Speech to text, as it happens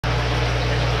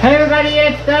Hey everybody,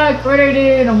 it's the Critter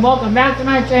Dude and welcome back to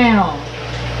my channel.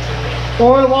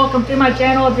 Or welcome to my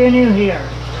channel if you're new here.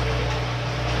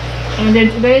 And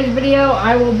in today's video,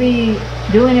 I will be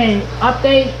doing an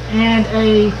update and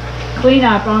a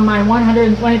cleanup on my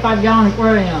 125 gallon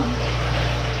aquarium.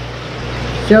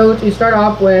 So to start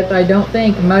off with, I don't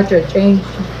think much has changed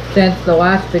since the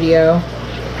last video.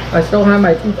 I still have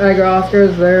my two tiger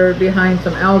Oscars. They're behind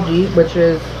some algae, which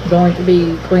is going to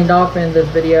be cleaned off in this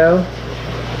video.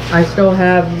 I still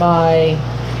have my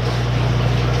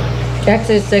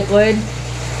Texas cichlid.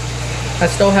 I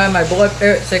still have my bullet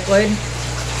ferret cichlid.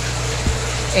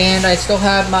 And I still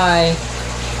have my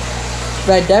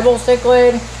red devil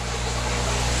cichlid.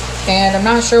 And I'm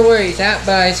not sure where he's at,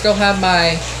 but I still have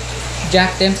my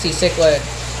Jack Dempsey cichlid.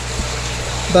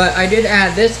 But I did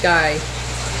add this guy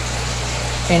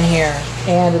in here.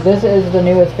 And this is the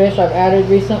newest fish I've added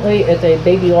recently. It's a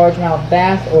baby largemouth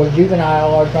bass, or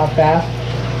juvenile largemouth bass.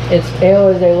 Its tail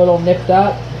is a little nipped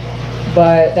up,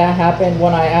 but that happened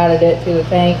when I added it to the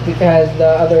tank because the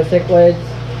other cichlids,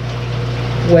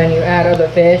 when you add other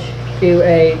fish to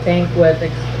a tank with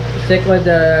cichlids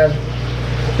that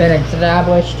have been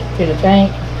established to the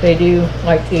tank, they do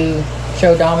like to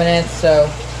show dominance. So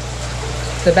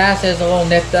the bass is a little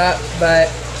nipped up, but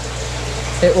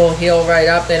it will heal right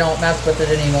up. They don't mess with it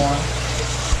anymore.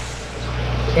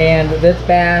 And this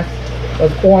bass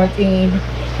was quarantined,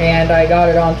 and I got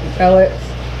it onto pellets,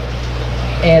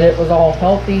 and it was all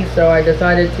healthy, so I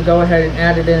decided to go ahead and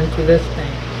add it into this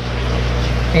tank.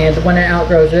 And when it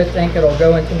outgrows this tank, it'll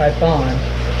go into my pond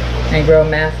and grow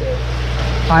massive.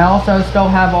 I also still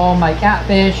have all my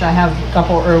catfish. I have a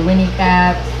couple Irwini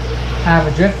cats, I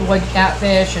have a driftwood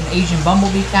catfish, an Asian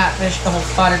bumblebee catfish, a couple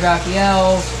spotted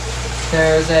Raphaels.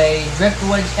 There's a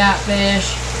driftwood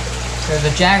catfish, there's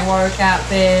a jaguar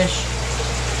catfish,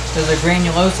 there's a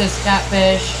granulosus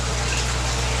catfish,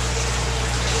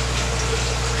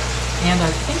 and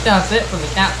I think that's it for the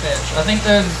catfish. I think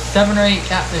there's 7 or 8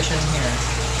 catfish in here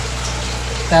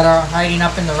that are hiding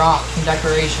up in the rocks and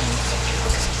decorations.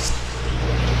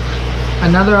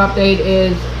 Another update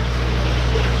is,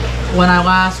 when I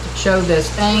last showed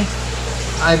this tank,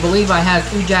 I believe I had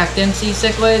 2 Jack Dempsey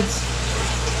cichlids,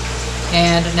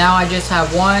 and now I just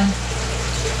have one,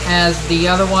 as the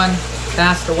other one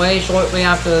passed away shortly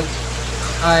after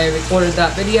I recorded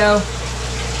that video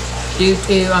due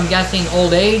to, I'm guessing,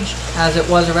 old age, as it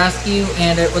was a rescue,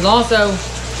 and it was also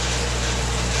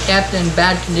kept in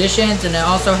bad conditions, and it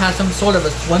also had some sort of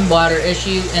a swim bladder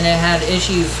issue, and it had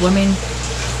issues swimming,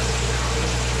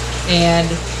 and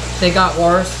they got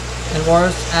worse and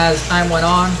worse as time went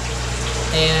on,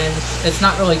 and it's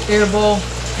not really curable,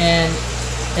 and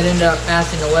it ended up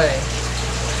passing away.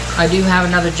 I do have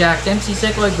another Jack Dempsey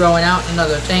cichlid growing out in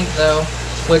another tank though,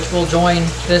 which will join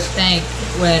this tank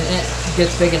when it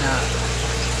gets big enough.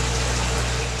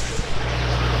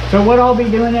 So what I'll be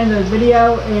doing in this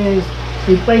video is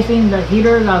replacing the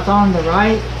heater that's on the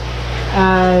right,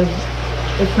 as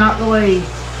it's not really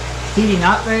heating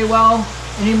up very well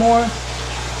anymore,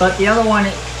 but the other one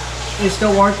is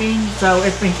still working, so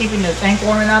it's been keeping the tank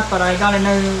warming up. But I got a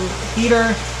new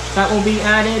heater that will be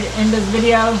added in this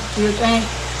video to the tank.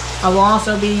 I will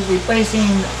also be replacing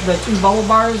the 2 bubble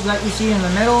bars that you see in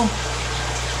the middle,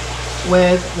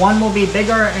 with one will be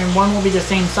bigger and one will be the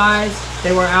same size.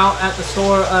 They were out at the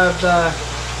store of the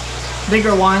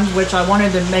bigger ones, which I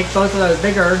wanted to make both of those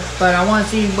bigger, but I want to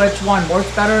see which one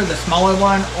works better, the smaller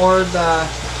one or the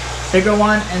bigger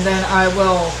one, and then I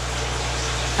will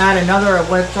add another of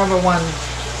whichever one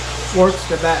works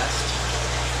the best.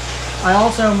 I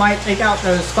also might take out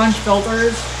those sponge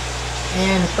filters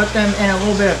and put them in a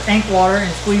little bit of tank water and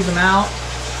squeeze them out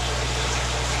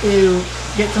to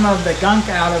get some of the gunk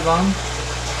out of them.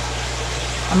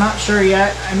 I'm not sure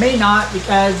yet. I may not,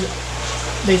 because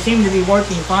they seem to be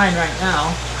working fine right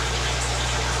now.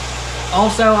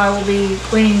 Also, I will be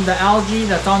cleaning the algae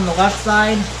that's on the left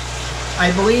side.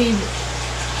 I believe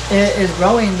it is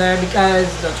growing there because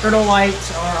the turtle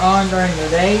lights are on during the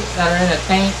day that are in a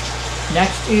tank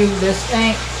next to this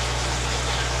tank,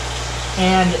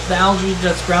 and the algae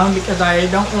just grown because I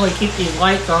don't really keep these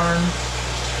lights on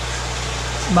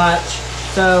much,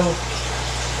 so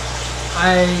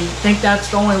I think that's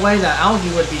the only way that algae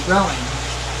would be growing.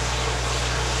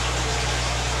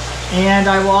 And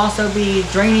I will also be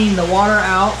draining the water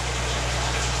out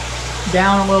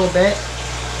down a little bit,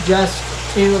 just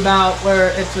to about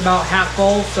where it's about half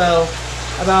full, so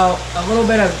about a little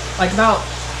bit of, like about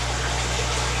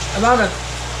a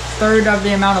third of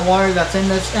the amount of water that's in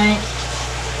this tank,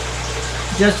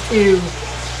 just to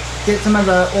get some of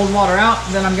the old water out.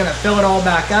 And then I'm going to fill it all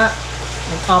back up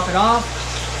and top it off.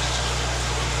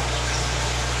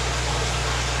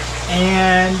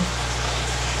 And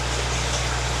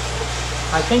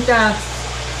I think that's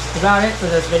about it for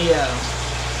this video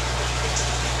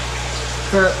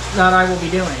that I will be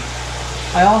doing.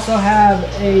 I also have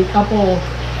a couple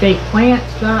fake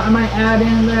plants that I might add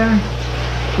in there.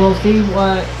 We'll see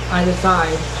what I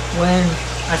decide when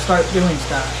I start doing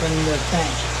stuff in the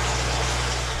tank.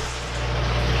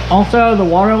 Also, the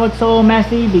water looks a little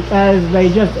messy because they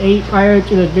just ate prior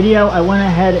to this video. I went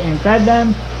ahead and fed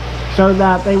them so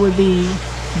that they would be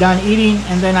done eating,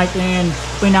 and then I can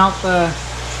clean out the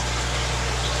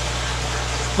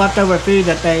leftover food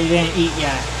that they didn't eat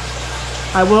yet.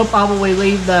 I will probably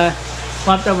leave the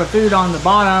leftover food on the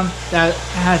bottom that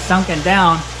has sunken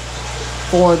down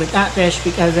for the catfish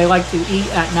because they like to eat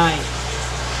at night.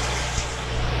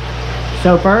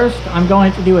 So first, I'm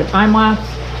going to do a time lapse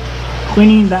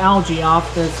cleaning the algae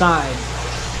off the side.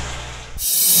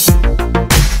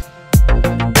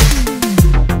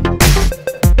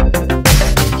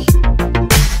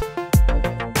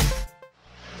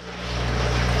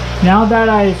 Now that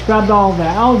I scrubbed all the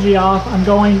algae off, I'm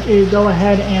going to go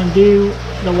ahead and do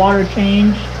the water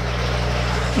change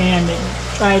and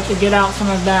try to get out some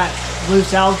of that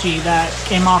loose algae that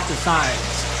came off the sides.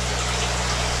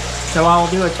 So I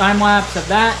will do a time lapse of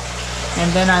that,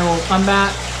 and then I will come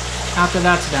back after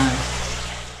that's done.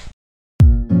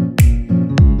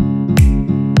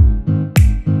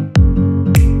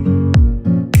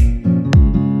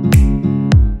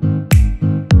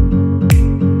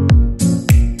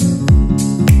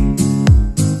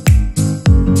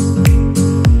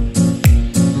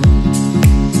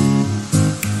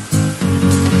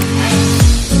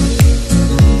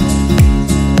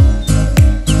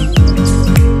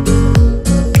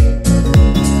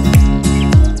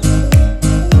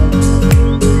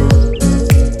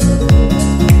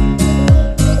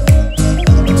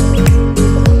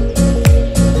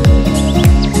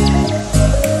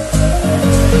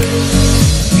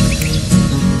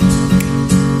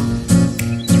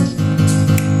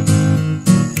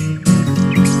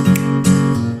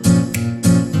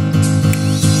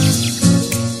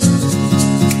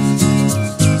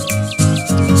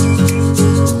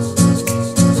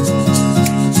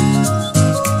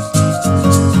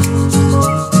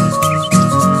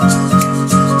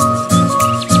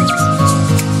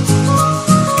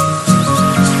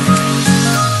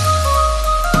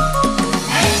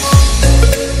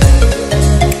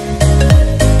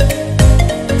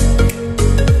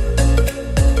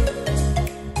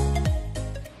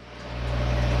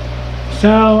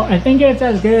 So I think it's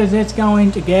as good as it's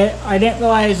going to get. I didn't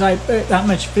realize I put that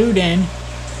much food in.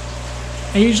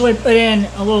 I usually put in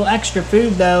a little extra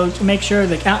food though to make sure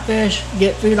the catfish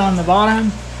get food on the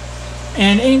bottom.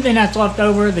 And anything that's left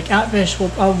over, the catfish will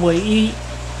probably eat.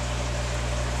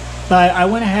 But I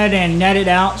went ahead and netted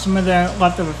out some of the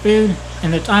leftover food in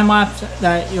the time lapse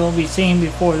that you'll be seeing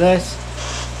before this.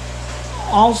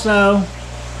 Also,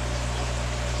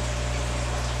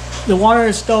 the water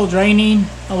is still draining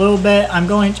a little bit. I'm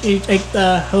going to take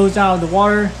the hose out of the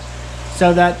water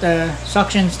so that the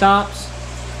suction stops.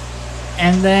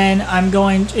 And then I'm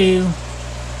going to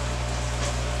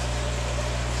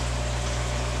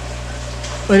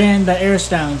put in the air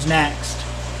stones next.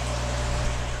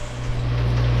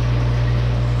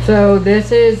 So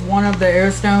this is one of the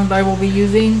air stones I will be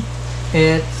using.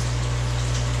 It's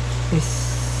a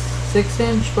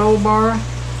 6-inch bubble bar.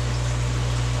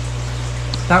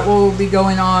 That will be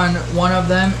going on one of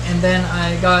them, and then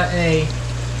I got a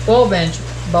 12-inch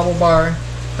bubble bar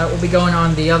that will be going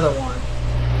on the other one.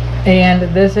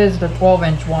 And this is the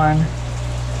 12-inch one.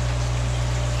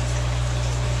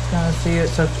 Gonna see it,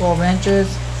 so 12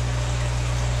 inches.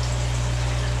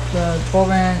 The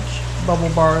 12-inch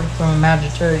bubble bar from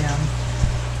Magitarium.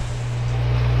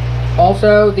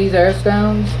 Also, these air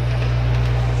stones,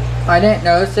 I didn't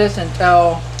notice this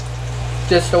until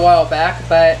just a while back,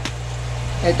 but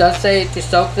it does say to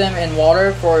soak them in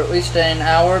water for at least an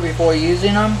hour before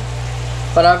using them,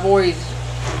 but I've always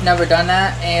never done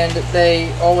that, and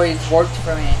they always worked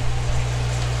for me.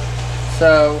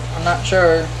 So I'm not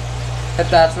sure if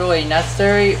that's really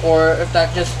necessary, or if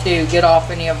that's just to get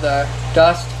off any of the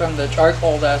dust from the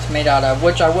charcoal that's made out of,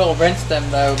 which I will rinse them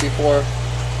though before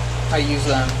I use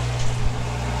them.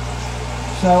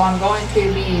 So I'm going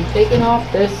to be taking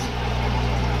off this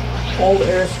old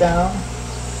air stone.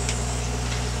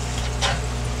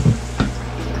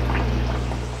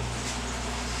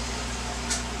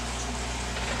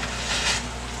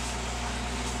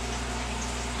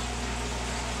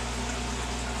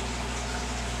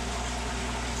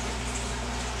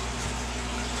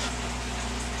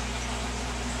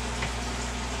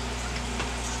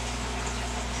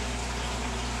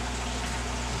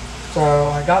 So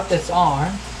I got this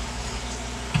on.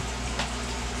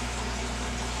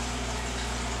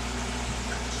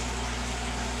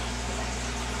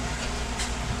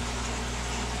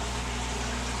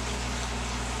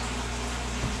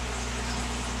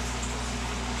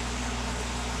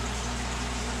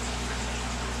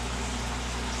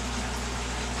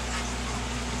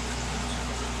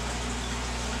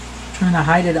 Trying to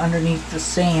hide it underneath the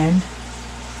sand.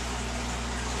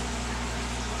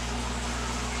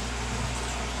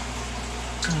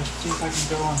 Let's see if I can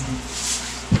go on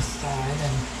this side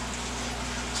and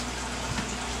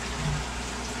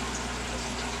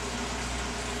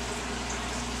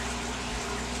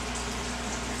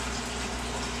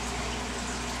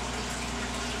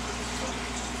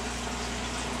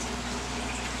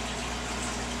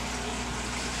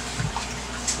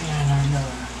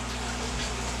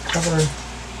cover.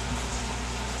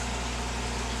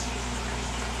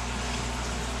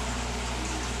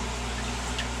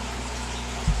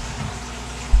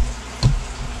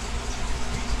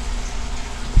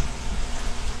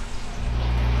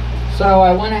 So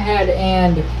I went ahead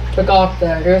and took off the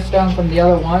air stone from the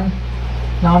other one.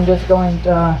 Now I'm just going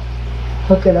to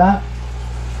hook it up.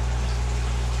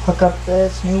 Hook up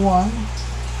this new one.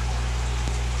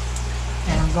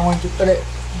 And I'm going to put it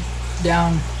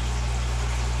down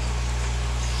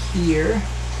here.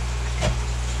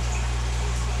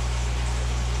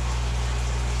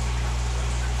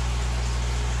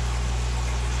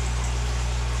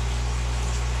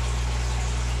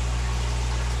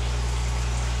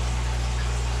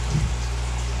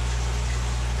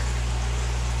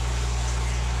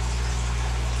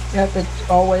 Yep, it's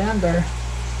all the way under.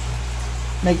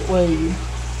 Make it where you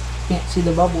can't see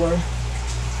the bubbler.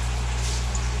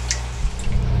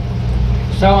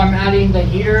 So I'm adding the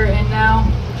heater in now.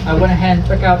 I went ahead and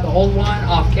took out the old one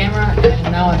off camera,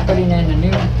 and now I'm putting in a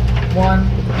new one.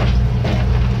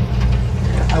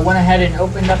 I went ahead and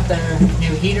opened up the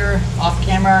new heater off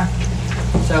camera,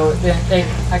 so it didn't take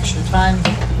extra time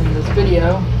in this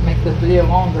video, make this video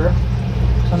longer.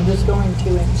 So I'm just going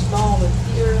to install the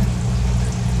heater.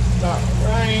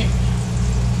 Right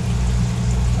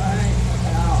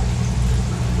out.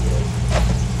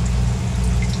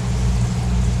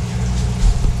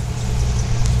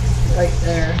 Right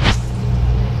there.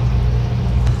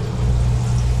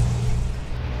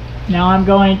 Now I'm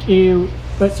going to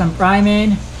put some prime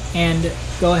in and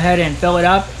go ahead and fill it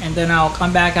up, and then I'll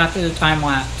come back after the time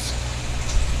lapse.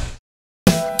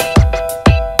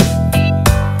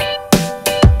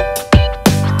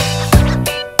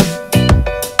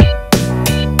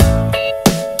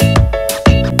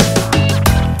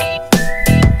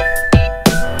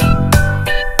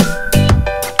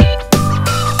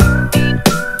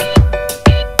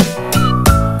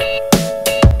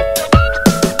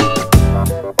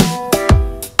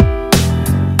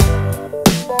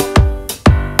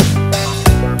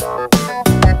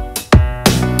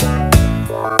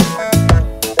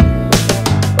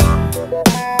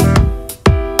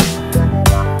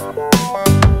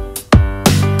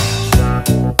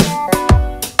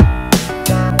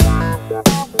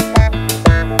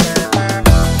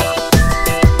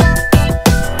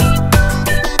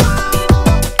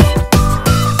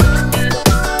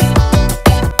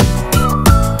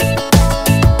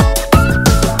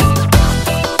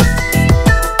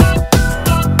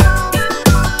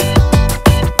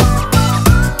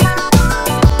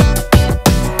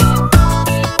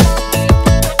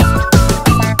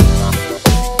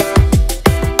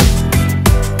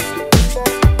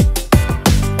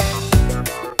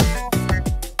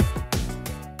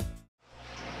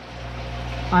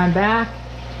 I'm back.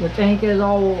 The tank is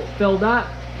all filled up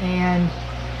and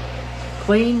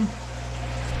clean.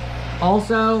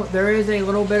 Also, there is a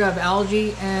little bit of algae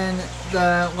in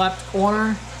the left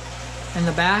corner in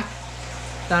the back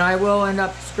that I will end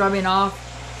up scrubbing off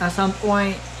at some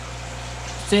point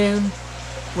soon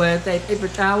with a paper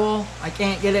towel. I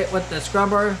can't get it with the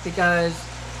scrubber because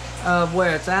of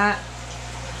where it's at,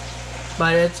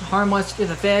 but it's harmless to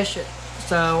the fish,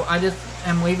 so I just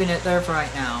am leaving it there for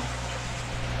right now.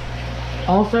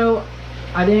 Also,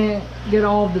 I didn't get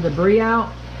all of the debris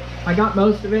out. I got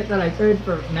most of it that I could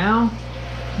for now,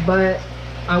 but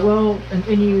I will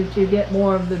continue to get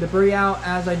more of the debris out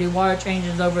as I do water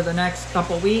changes over the next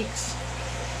couple weeks.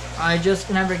 I just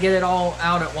can never get it all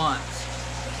out at once.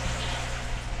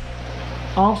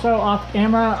 Also, off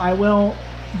camera, I will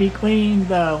be cleaning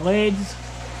the lids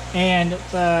and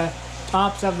the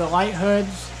tops of the light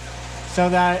hoods so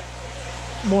that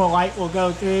more light will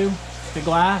go through the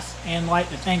glass and light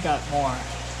the tank up more,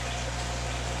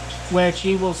 which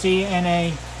you will see in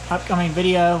a upcoming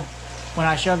video when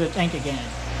I show the tank again.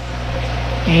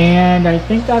 And I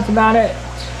think that's about it.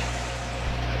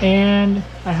 And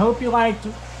I hope you liked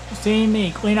seeing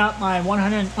me clean up my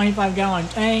 125 gallon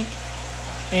tank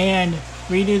and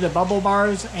redo the bubble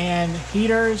bars and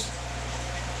heaters.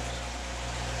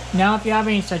 Now if you have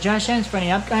any suggestions for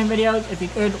any upcoming videos, if you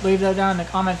could leave those down in the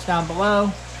comments down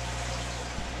below.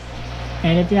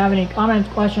 And if you have any comments,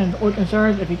 questions, or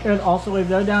concerns, if you could also leave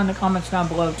those down in the comments down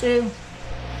below too.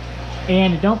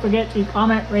 And don't forget to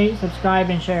comment, rate, subscribe,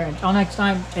 and share. Until next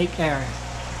time, take care.